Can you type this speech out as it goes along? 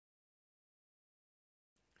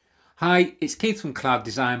Hi, it's Keith from Cloud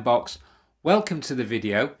Design Box. Welcome to the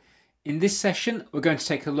video. In this session, we're going to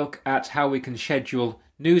take a look at how we can schedule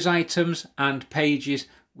news items and pages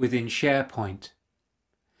within SharePoint.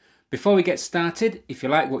 Before we get started, if you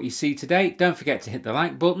like what you see today, don't forget to hit the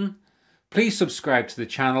like button. Please subscribe to the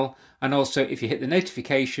channel, and also if you hit the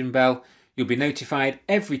notification bell, you'll be notified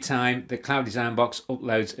every time the Cloud Design Box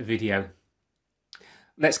uploads a video.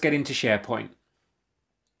 Let's get into SharePoint.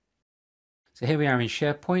 So here we are in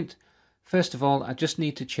SharePoint. First of all, I just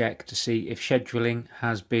need to check to see if scheduling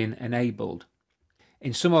has been enabled.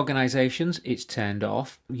 In some organizations, it's turned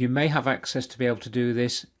off. You may have access to be able to do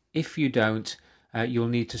this. If you don't, you'll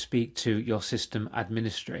need to speak to your system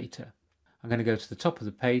administrator. I'm going to go to the top of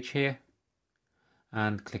the page here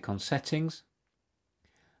and click on Settings.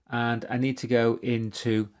 And I need to go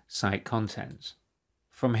into Site Contents.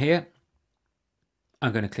 From here,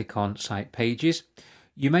 I'm going to click on Site Pages.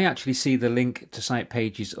 You may actually see the link to Site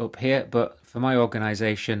Pages up here, but for my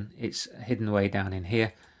organization, it's hidden away down in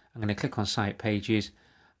here. I'm going to click on Site Pages,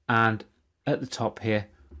 and at the top here,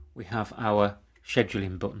 we have our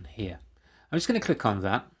scheduling button here. I'm just going to click on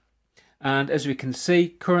that, and as we can see,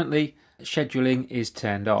 currently scheduling is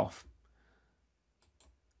turned off.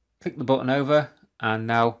 Click the button over, and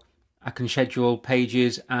now I can schedule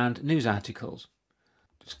pages and news articles.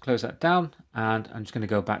 Just close that down, and I'm just going to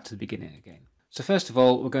go back to the beginning again. So first of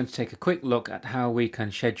all, we're going to take a quick look at how we can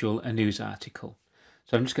schedule a news article.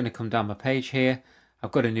 So I'm just going to come down my page here.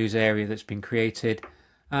 I've got a news area that's been created,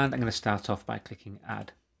 and I'm going to start off by clicking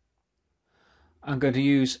Add. I'm going to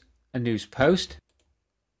use a news post,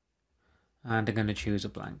 and I'm going to choose a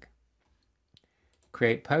blank.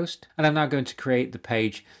 Create post, and I'm now going to create the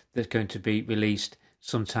page that's going to be released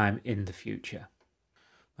sometime in the future.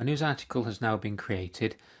 My news article has now been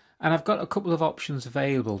created, and I've got a couple of options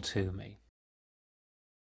available to me.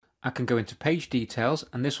 I can go into page details,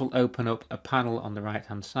 and this will open up a panel on the right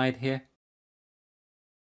hand side here.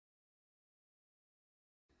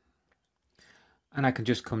 And I can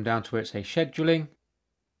just come down to where it says scheduling.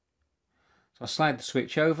 So I'll slide the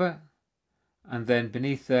switch over, and then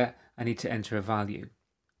beneath there I need to enter a value.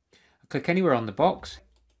 I click anywhere on the box.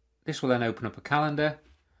 This will then open up a calendar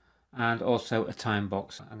and also a time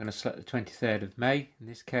box. I'm going to select the 23rd of May in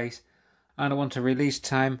this case, and I want a release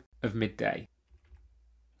time of midday.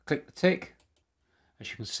 Click the tick. As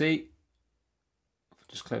you can see, I'll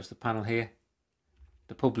just close the panel here.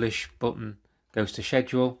 The publish button goes to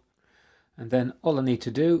schedule, and then all I need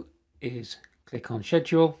to do is click on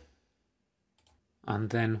schedule, and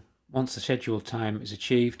then once the schedule time is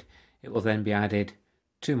achieved, it will then be added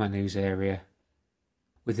to my news area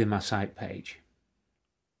within my site page.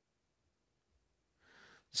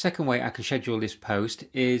 The second way I can schedule this post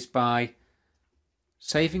is by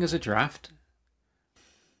saving as a draft.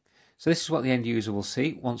 So this is what the end user will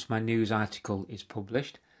see once my news article is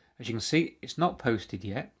published. As you can see, it's not posted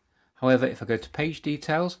yet. However, if I go to page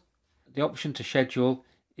details, the option to schedule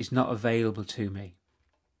is not available to me.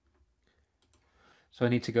 So I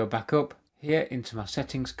need to go back up here into my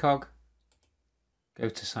settings cog, go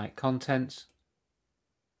to site contents,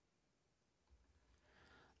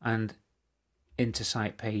 and into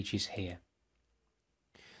site pages here.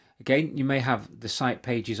 Again, you may have the site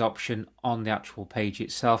pages option on the actual page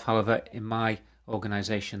itself. However, in my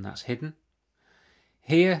organization, that's hidden.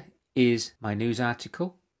 Here is my news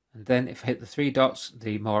article. And then if I hit the three dots,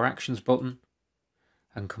 the more actions button,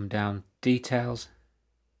 and come down details.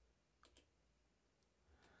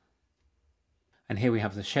 And here we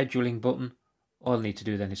have the scheduling button. All I need to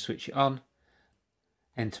do then is switch it on,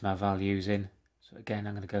 enter my values in. So again,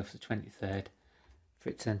 I'm going to go for the 23rd for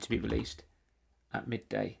it then to be released at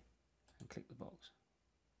midday. And click the box.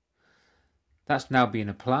 That's now being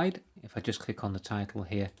applied. If I just click on the title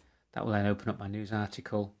here, that will then open up my news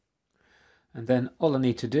article. And then all I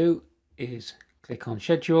need to do is click on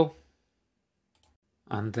schedule.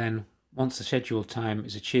 And then once the schedule time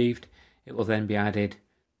is achieved, it will then be added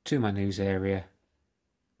to my news area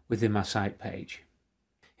within my site page.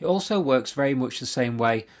 It also works very much the same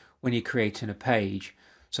way when you're creating a page.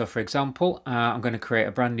 So for example, I'm going to create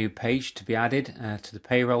a brand new page to be added to the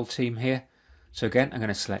payroll team here. So again, I'm going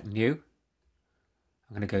to select new.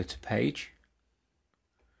 I'm going to go to page.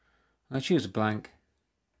 I'm going to choose a blank.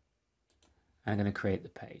 And I'm going to create the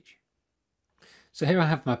page. So here I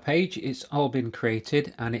have my page. It's all been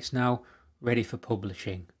created and it's now ready for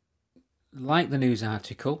publishing. Like the news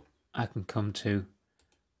article, I can come to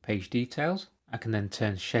page details. I can then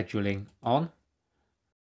turn scheduling on.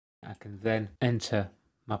 I can then enter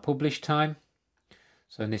my publish time.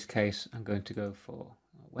 So in this case, I'm going to go for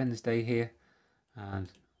Wednesday here, and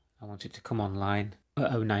I want it to come online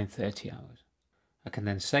at 09:30 hours. I can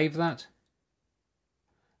then save that,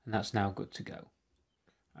 and that's now good to go.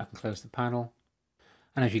 I can close the panel,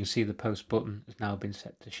 and as you can see, the post button has now been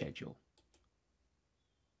set to schedule.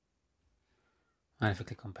 And if I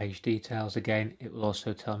click on page details again, it will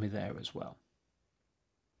also tell me there as well.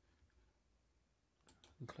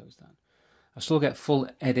 And close that. I still get full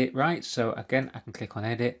edit right, so again I can click on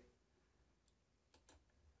edit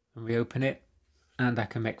and reopen it, and I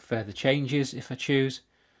can make further changes if I choose.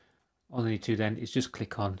 All I need to then is just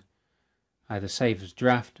click on either save as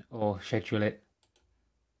draft or schedule it,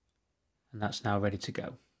 and that's now ready to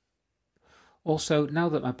go. Also, now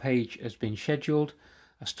that my page has been scheduled,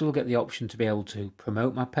 I still get the option to be able to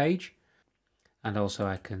promote my page, and also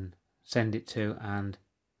I can send it to, and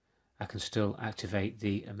I can still activate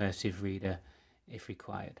the immersive reader if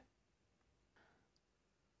required.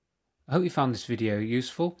 I hope you found this video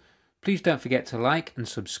useful. Please don't forget to like and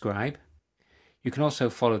subscribe. You can also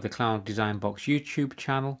follow the Cloud Design Box YouTube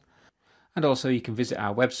channel, and also you can visit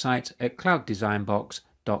our website at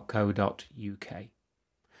clouddesignbox.co.uk.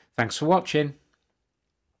 Thanks for watching.